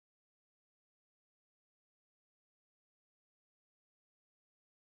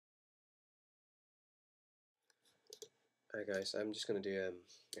Hi guys, I'm just going to do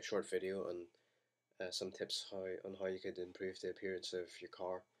a short video on some tips on how you could improve the appearance of your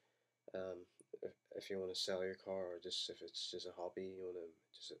car. Um, if you want to sell your car, or just if it's just a hobby, you want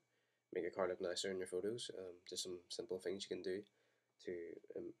to just make your car look nicer in your photos. Just some simple things you can do to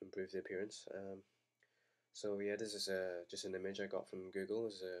improve the appearance. So yeah, this is just an image I got from Google.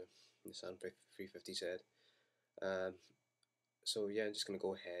 It's a Nissan 350Z. Um, so yeah, I'm just going to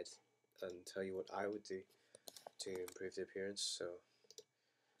go ahead and tell you what I would do to improve the appearance. So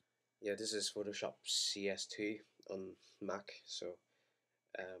yeah, this is Photoshop CS2 on Mac. So,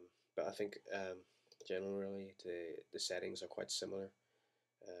 but I think generally the settings are quite similar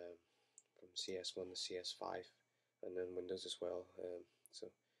um, from CS1 to CS5, and then Windows as well.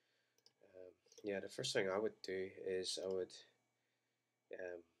 So, yeah, the first thing I would do is um,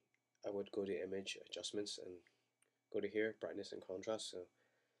 I would go to Image Adjustments and go to here, Brightness and Contrast. So,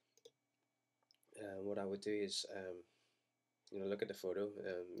 what I would do is look at the photo.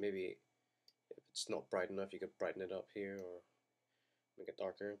 Maybe if it's not bright enough, you could brighten it up here or make it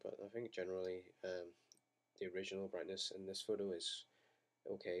darker, but I think generally the original brightness in this photo is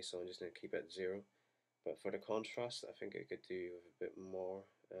okay, so I'm just going to keep it at 0. But for the contrast, I think I could do a bit more,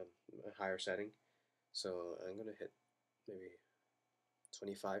 a higher setting. So I'm going to hit maybe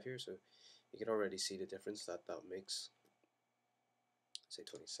 25 here, so you can already see the difference that that makes. Say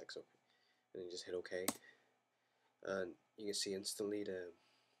 26, okay, and then just hit OK, and you can see instantly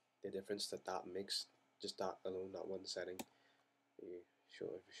the difference that that makes. Just that alone, that one setting. If I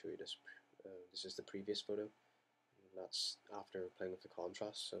show you this, this is the previous photo. That's after playing with the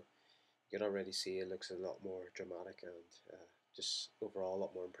contrast, so you can already see it looks a lot more dramatic and just overall a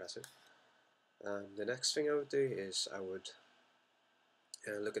lot more impressive. The next thing I would do is I would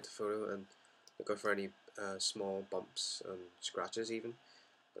look at the photo and look out for any small bumps and scratches even.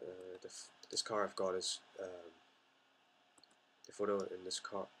 This car I've got is the photo in this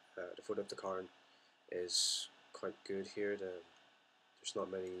car, the photo of the car is quite good here. There's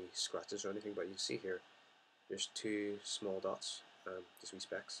not many scratches or anything, but you see here there's two small dots, just wee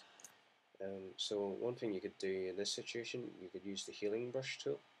specks. So one thing you could do in this situation, you could use the healing brush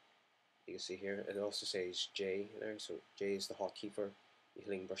tool. You can see here, it also says J there, so J is the hotkey for the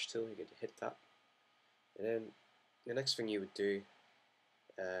healing brush tool. You could hit that, and then the next thing you would do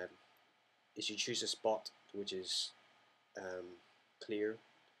um, is you choose a spot which is clear,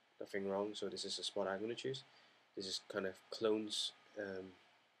 nothing wrong. So this is the spot I'm going to choose. This is kind of clones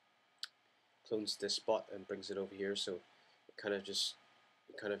this spot and brings it over here. So it kind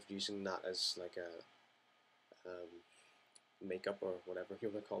of using that as like a makeup or whatever you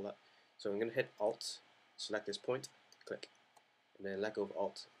want to call that. So I'm going to hit Alt, select this point, click, and then let go of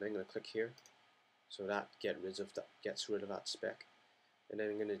Alt. And then I'm going to click here, so that gets rid of that speck. And then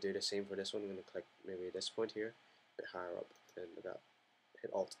I'm going to do the same for this one. I'm going to click maybe this point here, a bit higher up, and look at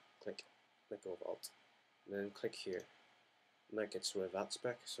hit Alt, click, let go of Alt, and then click here, and that gets rid of that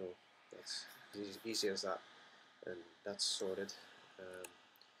speck. So that's easy as that, and that's sorted.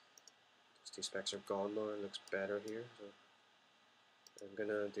 Those two specks are gone now. It looks better here. So I'm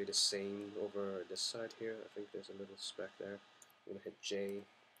gonna do the same over this side here. I think there's a little speck there. I'm gonna hit J,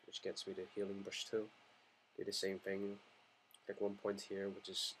 which gets me the healing brush tool. Do the same thing. Click one point here, which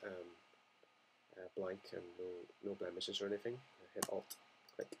is blank and no blemishes or anything. Hit Alt,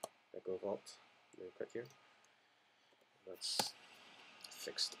 click, let go of Alt, and then click here. That's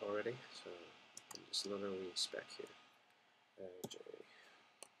fixed already. So just another wee speck here. J.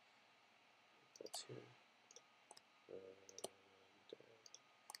 That's here.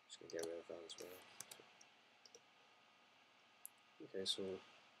 Just gonna get rid of that as well. Okay, so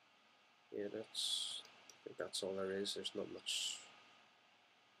yeah, I think that's all there is. There's not much.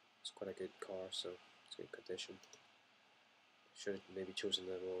 It's quite a good car, so it's good condition. Should have maybe chosen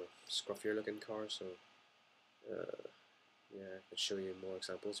a more scruffier looking car, so yeah, I could show you more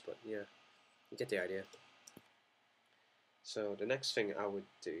examples, but yeah, you get the idea. So the next thing I would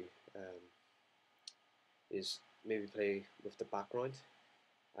do is maybe play with the background.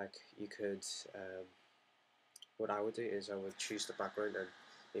 Like you could, what I would do is I would choose the background and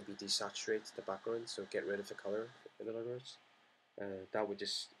maybe desaturate the background, so get rid of the color, in other words. That would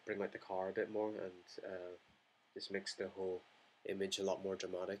just bring out the car a bit more and just makes the whole image a lot more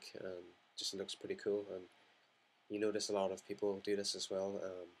dramatic and just looks pretty cool. And you notice a lot of people do this as well.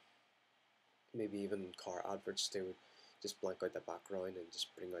 Maybe even car adverts, they would just blank out the background and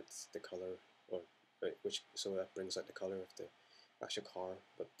just bring out the color, or which so that brings out the color of the actual car.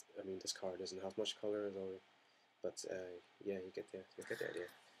 But I mean, this car doesn't have much color though. But yeah, you get the idea.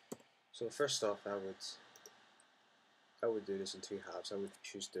 So first off, I would do this in two halves. I would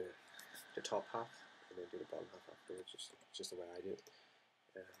choose the top half, and then do the bottom half afterwards. Just the way I do it.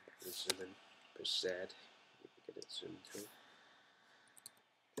 Zoom in, push Z, get it zoomed through.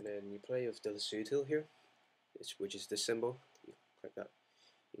 And then you play with the Lasso tool here, which is this symbol. You click that.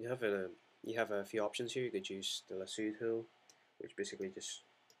 You have a few options here. You could use the Lasso tool, which basically just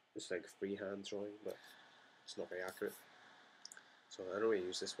like freehand drawing, but it's not very accurate. So I don't really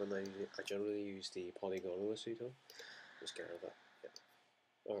use this one. I generally use the polygonal Lasso tool. Just get rid of that.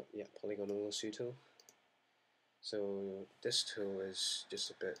 Yeah. Or yeah, polygonal Lasso tool. So this tool is just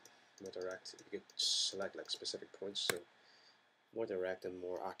a bit more direct. You could select like specific points, so more direct and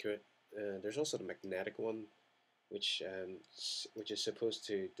more accurate. There's also the magnetic one, which is supposed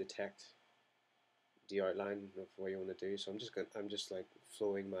to detect the outline of what you want to do. So I'm just like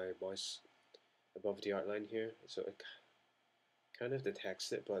flowing my mouse above the outline here, so it kind of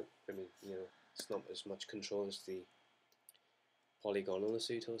detects it, but I mean, it's not as much control as the polygonal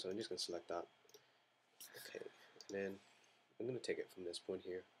Lasso tool. So I'm just gonna select that. Okay, and then I'm gonna take it from this point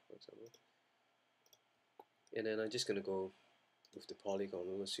here, for example, and then I'm just gonna go with the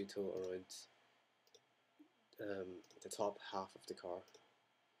polygonal Lasso tool around the top half of the car,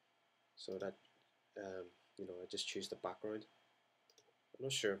 so that I just choose the background. I'm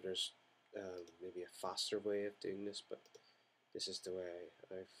not sure if there's maybe a faster way of doing this, but this is the way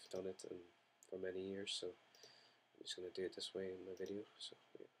I've done it for many years, so I'm just going to do it this way in my video. So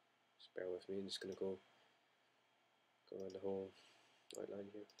yeah, just bear with me. I'm just going to go around the whole outline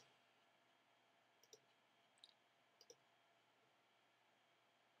here.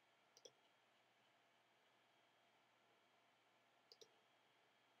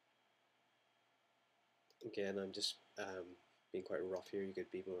 Again, I'm just being quite rough here. You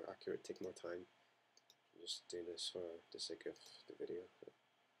could be more accurate, take more time. I'm just doing this for the sake of the video.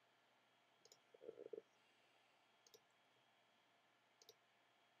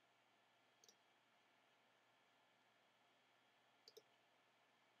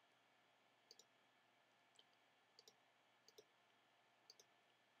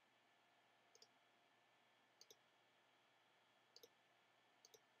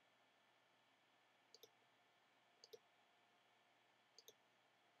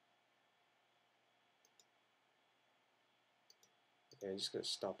 Okay, I'm just going to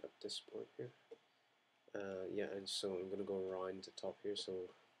stop at this point here. Yeah, and so I'm going to go around the top here, so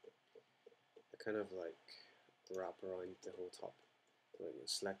I kind of like wrap around the whole top. Like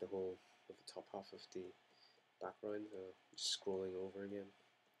select the whole of the top half of the background, just scrolling over again.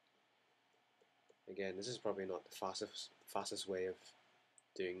 Again, this is probably not the fastest way of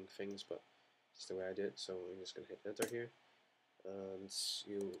doing things, but it's the way I do it. So I'm just going to hit enter here, and if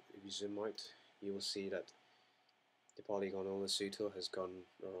you zoom out, you will see that the polygonal Lasso tool has gone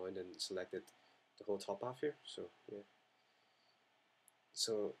around and selected the whole top half here. So yeah.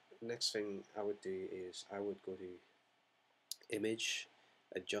 So next thing I would do is I would go to Image,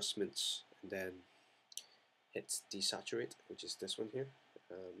 Adjustments, and then hit Desaturate, which is this one here.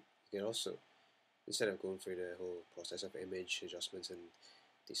 You can also, instead of going through the whole process of image adjustments and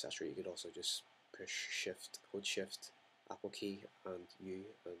desaturate, you could also just hold shift, Apple key, and U,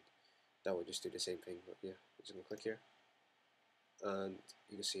 and that would just do the same thing. But yeah, I'm just gonna click here, and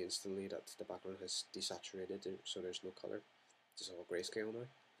you can see instantly that the background has desaturated, so there's no color. It's all grayscale now.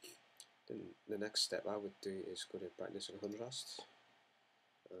 Then the next step I would do is go to brightness and contrast.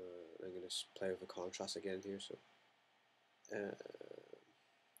 I'm going to play with the contrast again here, so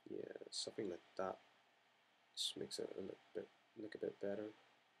yeah, something like that just makes it look a bit better.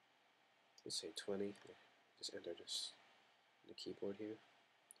 Let's say 20. Just enter this on the keyboard here.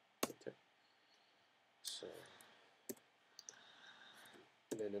 Okay. So,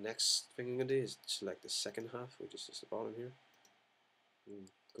 and then the next thing I'm going to do is select the second half, which is just the bottom here, and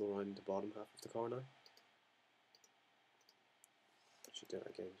go around the bottom half of the car now. Should do it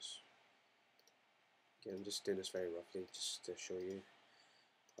again. Again, I'm just doing this very roughly just to show you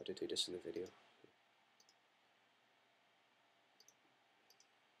how to do this in the video.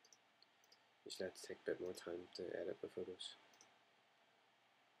 Usually I have to take a bit more time to edit my photos.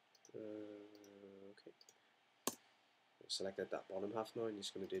 Okay. I've selected that bottom half now, and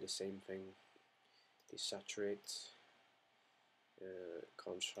just going to do the same thing. Desaturate,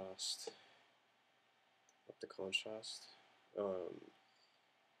 contrast, up the contrast.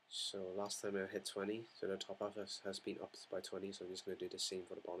 So last time I hit 20, so the top half has been upped by 20, so I'm just going to do the same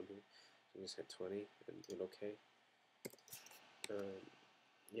for the bottom here. So just hit 20 and hit OK.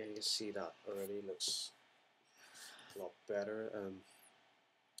 Yeah, you can see that already looks a lot better.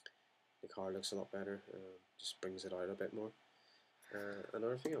 The car looks a lot better, just brings it out a bit more.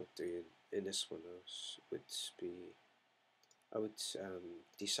 Another thing I would do in this one would be I would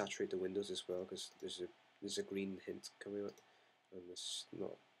desaturate the windows as well, because there's a green hint coming out, and it's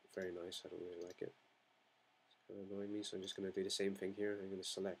not very nice. I don't really like it. It's kind of annoying me, so I'm just going to do the same thing here. I'm going to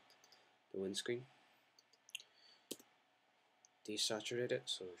select the windscreen, desaturate it,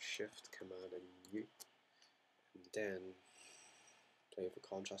 so Shift, Command, and U, and then play with the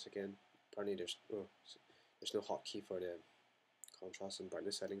contrast again. Apparently there's no hotkey for the contrast and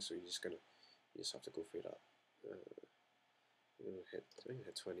brightness settings, so you just have to go through that. I think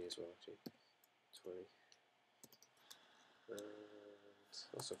hit 20 as well, actually. 20. And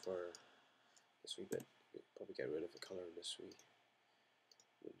also for this wee bit, probably get rid of the color in this wee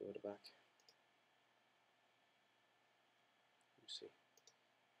window at the back. Let me see.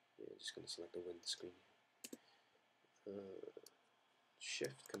 Yeah, just going to select the windscreen.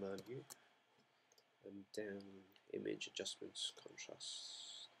 Shift Command U, and then image adjustments,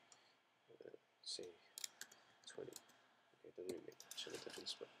 contrast. Say 20. Okay, it doesn't really make much of a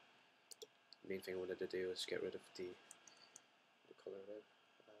difference, but the main thing I wanted to do is get rid of the color there.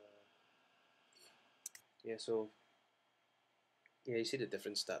 Yeah, so yeah, you see the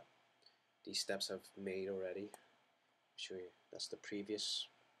difference that these steps have made already. I'll show you. That's the previous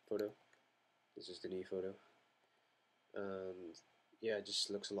photo. This is the new photo, and yeah, it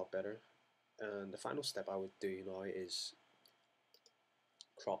just looks a lot better. And the final step I would do now is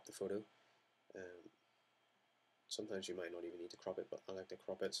crop the photo. Sometimes you might not even need to crop it, but I like to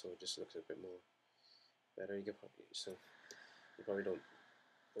crop it so it just looks a bit more better. You probably don't.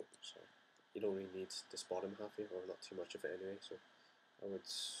 Oh, sorry. You don't really need this bottom half here, or not too much of it anyway. So I would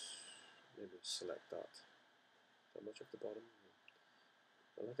maybe select that much of the bottom.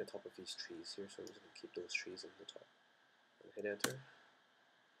 I like the top of these trees here, so I'm just going to keep those trees on the top. And hit enter.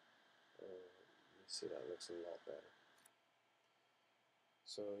 You see that looks a lot better.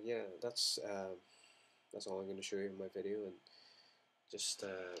 So yeah, that's all I'm going to show you in my video, and just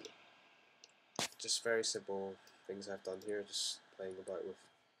very simple things I've done here, just playing about with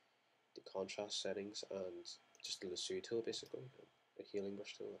the contrast settings and just the Lasso tool, basically, a healing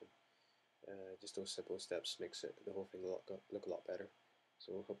brush tool. Just those simple steps makes the whole thing look a lot better.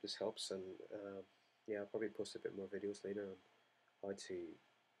 So I hope this helps, and yeah, I'll probably post a bit more videos later on how to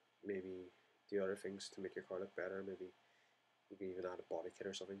maybe do other things to make your car look better. Maybe you can even add a body kit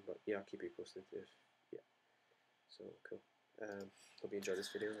or something. But yeah, I'll keep you posted if yeah. So cool. Hope you enjoyed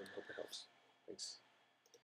this video and hope it helps. Thanks.